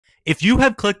If you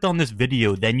have clicked on this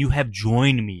video, then you have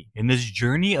joined me in this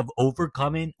journey of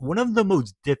overcoming one of the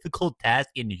most difficult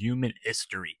tasks in human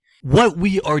history. What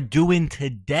we are doing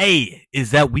today is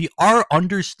that we are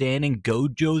understanding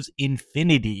Gojo's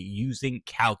infinity using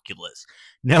calculus.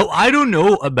 Now, I don't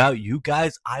know about you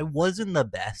guys. I wasn't the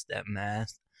best at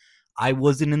math. I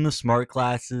wasn't in the smart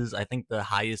classes. I think the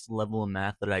highest level of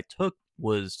math that I took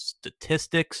was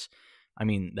statistics. I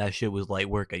mean, that shit was light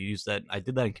work. I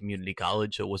did that in community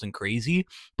college, so it wasn't crazy.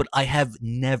 But I have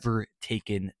never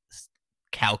taken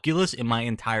calculus in my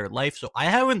entire life, so I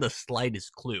haven't the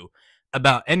slightest clue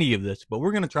about any of this, but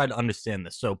we're going to try to understand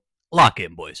this. So, lock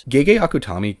in, boys. Gege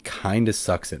Akutami kinda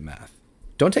sucks at math.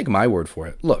 Don't take my word for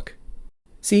it. Look.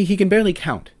 See, he can barely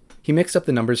count. He mixed up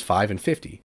the numbers 5 and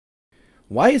 50.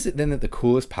 Why is it then that the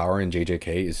coolest power in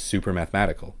JJK is super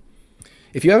mathematical?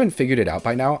 If you haven't figured it out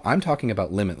by now, I'm talking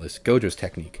about Limitless, Gojo's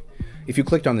technique. If you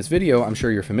clicked on this video, I'm sure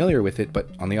you're familiar with it, but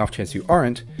on the off chance you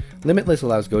aren't, Limitless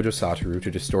allows Gojo Satoru to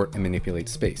distort and manipulate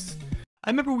space.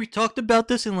 I remember we talked about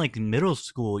this in like middle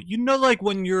school. You know, like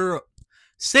when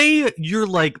say you're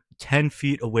like 10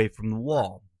 feet away from the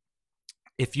wall.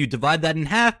 If you divide that in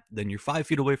half, then you're 5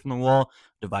 feet away from the wall.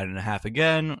 Divide it in half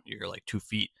again, you're like 2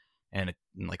 feet and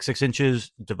like 6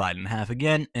 inches. Divide in half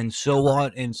again, and so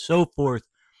on and so forth.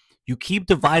 You keep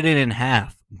dividing in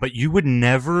half, but you would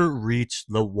never reach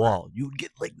the wall. You would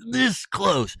get like this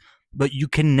close, but you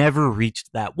can never reach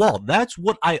that wall. That's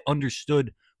what I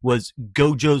understood was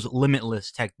Gojo's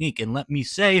limitless technique. And let me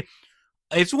say,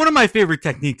 it's one of my favorite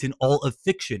techniques in all of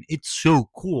fiction. It's so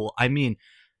cool. I mean,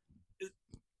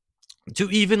 to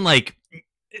even like,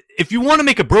 if you want to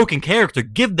make a broken character,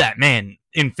 give that man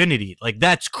infinity. Like,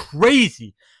 that's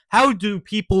crazy. How do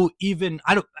people even,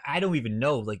 I don't even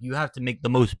know. Like, you have to make the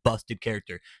most busted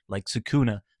character like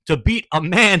Sukuna to beat a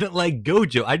man like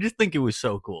Gojo. I just think it was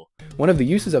so cool. One of the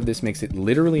uses of this makes it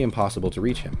literally impossible to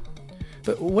reach him.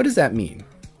 But what does that mean?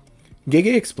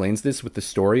 Gege explains this with the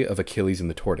story of Achilles and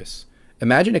the tortoise.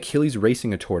 Imagine Achilles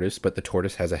racing a tortoise, but the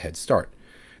tortoise has a head start.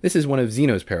 This is one of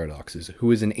Zeno's paradoxes,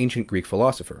 who is an ancient Greek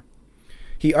philosopher.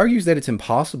 He argues that it's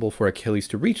impossible for Achilles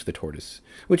to reach the tortoise,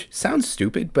 which sounds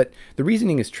stupid, but the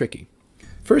reasoning is tricky.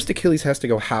 First, Achilles has to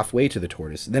go halfway to the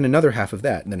tortoise, then another half of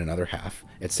that, then another half,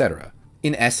 etc.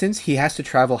 In essence, he has to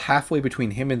travel halfway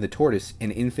between him and the tortoise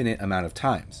an infinite amount of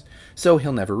times, so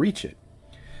he'll never reach it.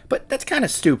 But that's kind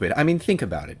of stupid. I mean, think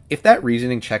about it. If that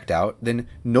reasoning checked out, then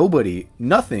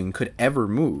nothing could ever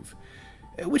move.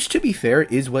 Which, to be fair,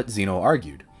 is what Zeno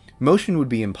argued. Motion would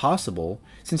be impossible,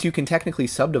 since you can technically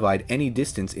subdivide any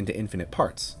distance into infinite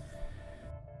parts.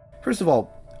 First of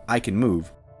all, I can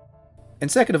move.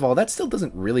 And second of all, that still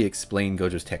doesn't really explain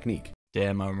Gojo's technique.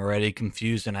 Damn, I'm already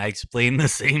confused, and I explained the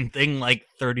same thing like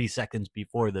 30 seconds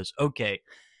before this. Okay,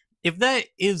 if that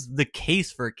is the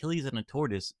case for Achilles and a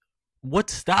tortoise,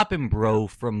 what's stopping bro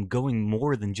from going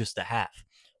more than just a half?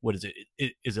 What is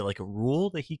it? Is it like a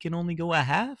rule that he can only go a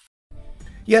half?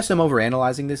 Yes, I'm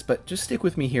overanalyzing this, but just stick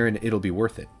with me here and it'll be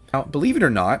worth it. Now, believe it or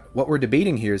not, what we're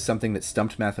debating here is something that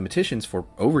stumped mathematicians for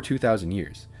over 2,000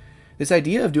 years. This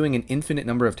idea of doing an infinite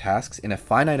number of tasks in a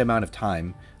finite amount of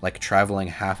time, like traveling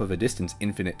half of a distance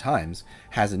infinite times,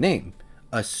 has a name: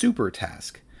 a super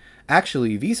task.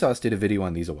 Actually, Vsauce did a video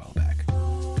on these a while back.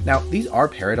 Now, these are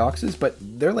paradoxes, but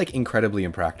they're like incredibly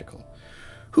impractical.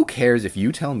 Who cares if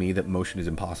you tell me that motion is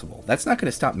impossible? That's not going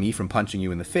to stop me from punching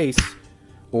you in the face,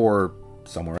 or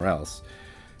somewhere else.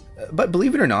 But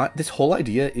believe it or not, this whole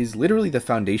idea is literally the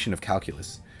foundation of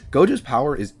calculus. Gojo's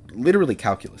power is literally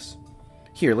calculus.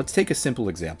 Here, let's take a simple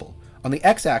example. On the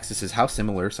x-axis is how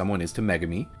similar someone is to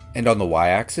Megami, and on the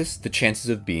y-axis, the chances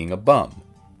of being a bum.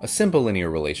 A simple linear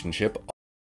relationship.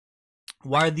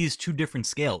 Why are these two different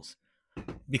scales?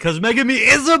 Because Megami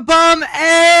is a bum,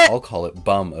 eh? I'll call it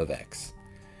bum of x.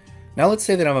 Now let's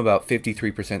say that I'm about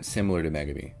 53% similar to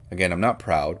Megami. Again, I'm not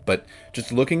proud, but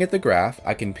just looking at the graph,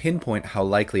 I can pinpoint how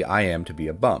likely I am to be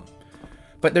a bum.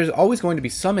 But there's always going to be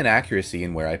some inaccuracy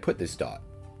in where I put this dot.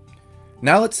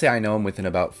 Now let's say I know I'm within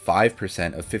about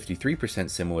 5% of 53%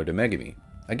 similar to Megami.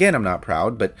 Again, I'm not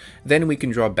proud, but then we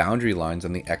can draw boundary lines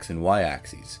on the x and y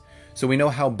axes, so we know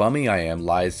how bummy I am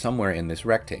lies somewhere in this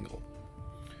rectangle.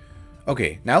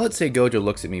 Okay, now let's say Gojo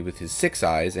looks at me with his 6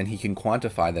 eyes and he can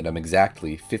quantify that I'm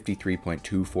exactly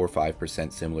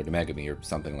 53.245% similar to Megami or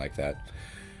something like that.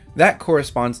 That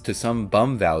corresponds to some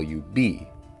bum value b.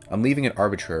 I'm leaving it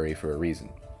arbitrary for a reason.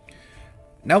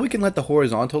 Now we can let the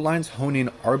horizontal lines hone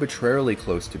in arbitrarily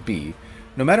close to b.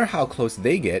 No matter how close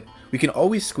they get, we can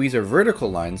always squeeze our vertical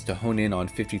lines to hone in on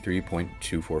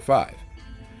 53.245.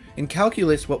 In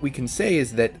calculus, what we can say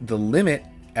is that the limit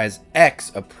as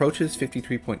x approaches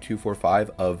 53.245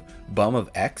 of bum of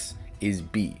x is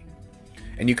b.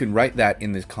 And you can write that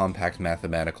in this compact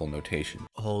mathematical notation.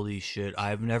 Holy shit,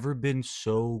 I've never been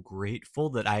so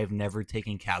grateful that I have never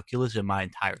taken calculus in my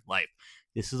entire life.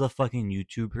 This is a fucking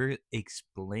YouTuber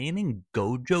explaining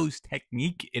Gojo's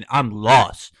technique, and I'm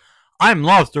lost. I'm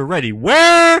lost already.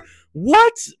 Where?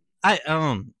 What?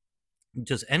 I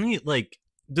just any like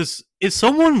this is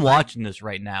someone watching this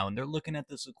right now and they're looking at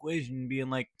this equation and being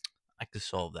like, I could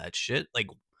solve that shit. Like,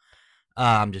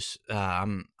 I'm just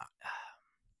I'm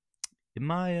am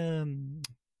I um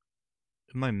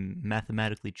am I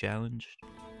mathematically challenged?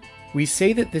 We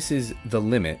say that this is the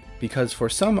limit because for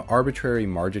some arbitrary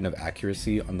margin of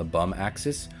accuracy on the bum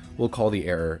axis, we'll call the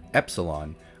error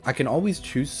epsilon, I can always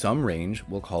choose some range,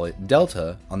 we'll call it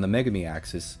delta, on the megami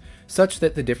axis, such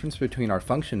that the difference between our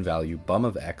function value bum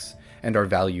of x and our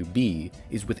value b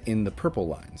is within the purple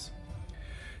lines.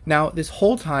 Now, this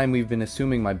whole time we've been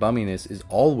assuming my bumminess is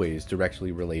always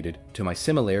directly related to my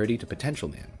similarity to Potential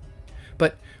Man.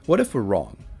 But what if we're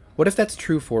wrong? What if that's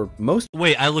true for most?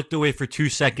 Wait, I looked away for 2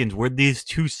 seconds. Where'd these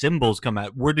two symbols come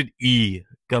out? Where did E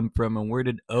come from, and where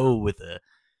did O with a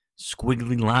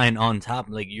squiggly line on top,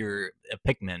 like you're a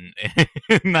Pikmin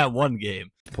in that one game?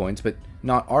 Points, but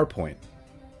not our point.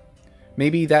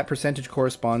 Maybe that percentage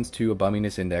corresponds to a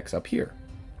bumminess index up here.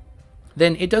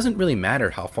 Then it doesn't really matter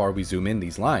how far we zoom in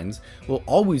these lines, we'll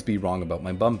always be wrong about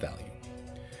my bum value.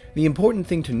 The important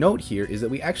thing to note here is that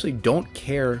we actually don't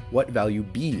care what value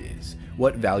b is,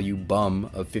 what value bum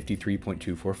of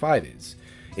 53.245 is.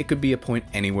 It could be a point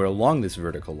anywhere along this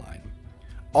vertical line.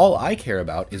 All I care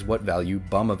about is what value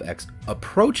bum of x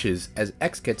approaches as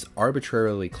x gets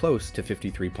arbitrarily close to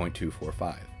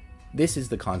 53.245. This is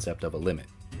the concept of a limit.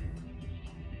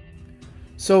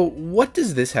 So what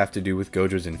does this have to do with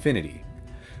Gojo's infinity?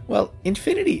 Well,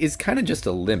 infinity is kind of just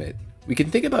a limit. We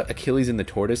can think about Achilles and the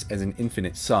tortoise as an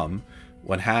infinite sum,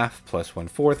 1/2 plus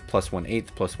 1/4 plus 1/8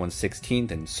 plus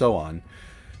 1/16 and so on.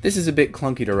 This is a bit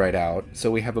clunky to write out, so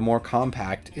we have a more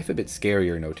compact, if a bit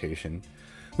scarier notation.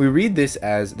 We read this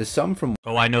as the sum from...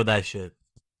 Oh, I know that shit.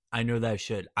 I know that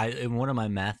shit. In one of my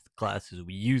math classes,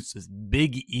 we used this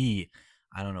big E.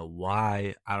 I don't know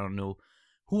why. I don't know.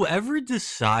 Whoever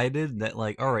decided that,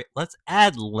 like, all right, let's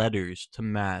add letters to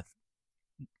math.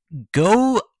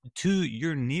 Go to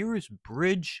your nearest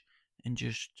bridge and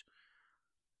just...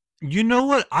 You know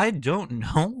what? I don't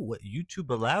know what YouTube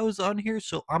allows on here,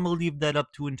 so I'm going to leave that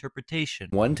up to interpretation.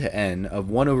 1 to n of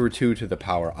 1/2 to the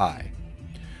power I.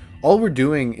 All we're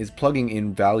doing is plugging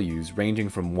in values ranging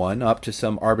from 1 up to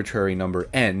some arbitrary number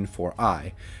n for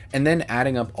I, and then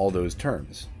adding up all those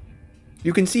terms.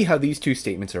 You can see how these two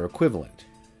statements are equivalent.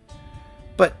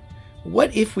 But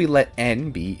what if we let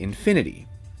n be infinity?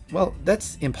 Well,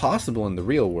 that's impossible in the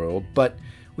real world, but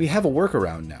we have a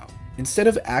workaround now. Instead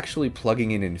of actually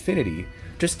plugging in infinity,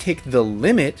 just take the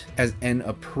limit as n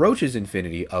approaches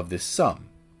infinity of this sum.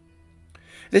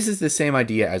 This is the same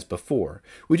idea as before.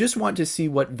 We just want to see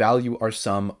what value our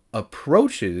sum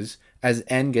approaches as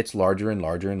n gets larger and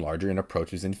larger and larger and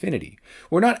approaches infinity.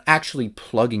 We're not actually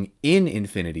plugging in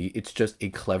infinity, it's just a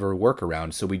clever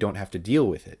workaround so we don't have to deal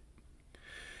with it.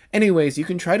 Anyways, you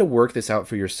can try to work this out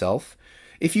for yourself.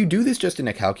 If you do this just in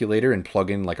a calculator and plug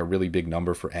in like a really big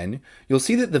number for n, you'll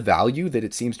see that the value that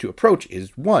it seems to approach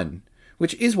is 1,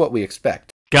 which is what we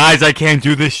expect. Guys, I can't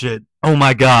do this shit. Oh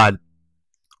my god.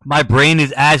 My brain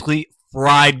is actually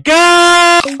fried.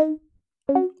 Go!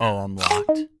 Oh, I'm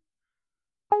locked.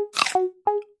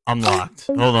 I'm locked.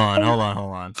 Hold on. Oh,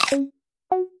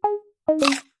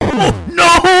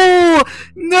 no!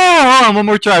 No! Hold on, one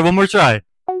more try.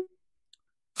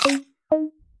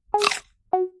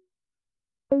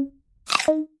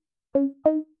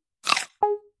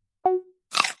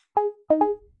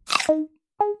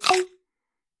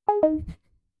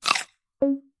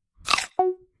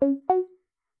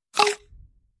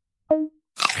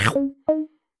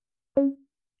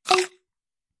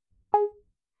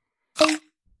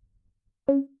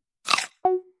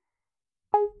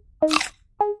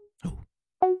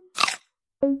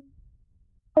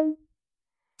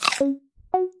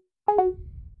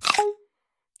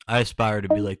 I aspire to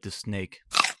be like the snake,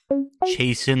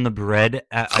 chasing the bread.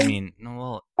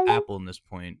 Apple in this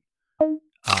point.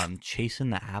 Chasing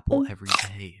the apple every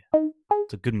day.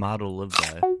 It's a good model to live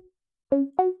by.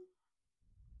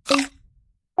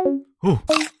 Ooh.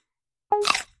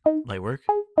 Light work.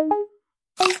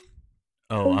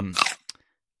 Oh, I'm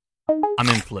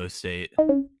in flow state.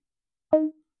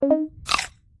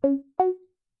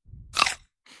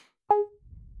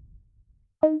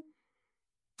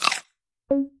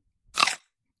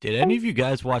 Did any of you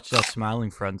guys watch that Smiling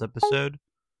Friends episode?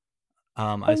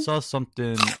 I saw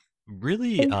something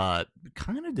really kind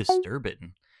of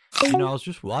disturbing. I was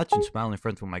just watching Smiling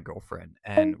Friends with my girlfriend,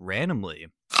 and randomly,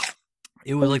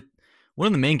 it was like one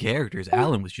of the main characters,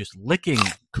 Alan, was just licking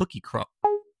cookie crumb.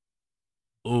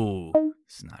 Oh,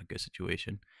 it's not a good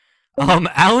situation.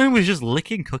 Alan was just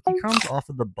licking cookie crumbs off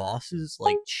of the boss's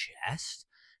like chest,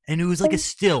 and it was like a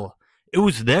still. It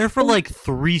was there for like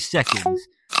 3 seconds,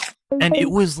 and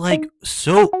it was like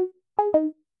so.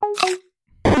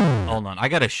 Hold on, I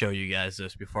gotta show you guys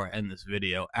this before I end this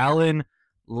video. Alan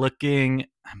licking.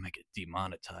 I might get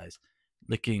demonetized.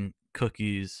 Licking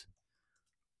cookies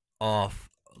off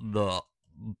the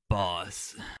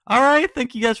boss. All right,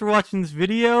 thank you guys for watching this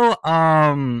video.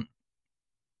 I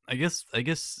guess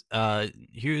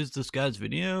here's this guy's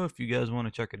video if you guys want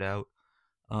to check it out.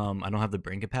 I don't have the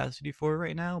brain capacity for it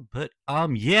right now, but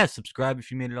yeah, subscribe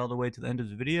if you made it all the way to the end of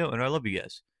the video, and I love you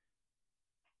guys.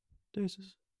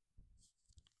 Deuces.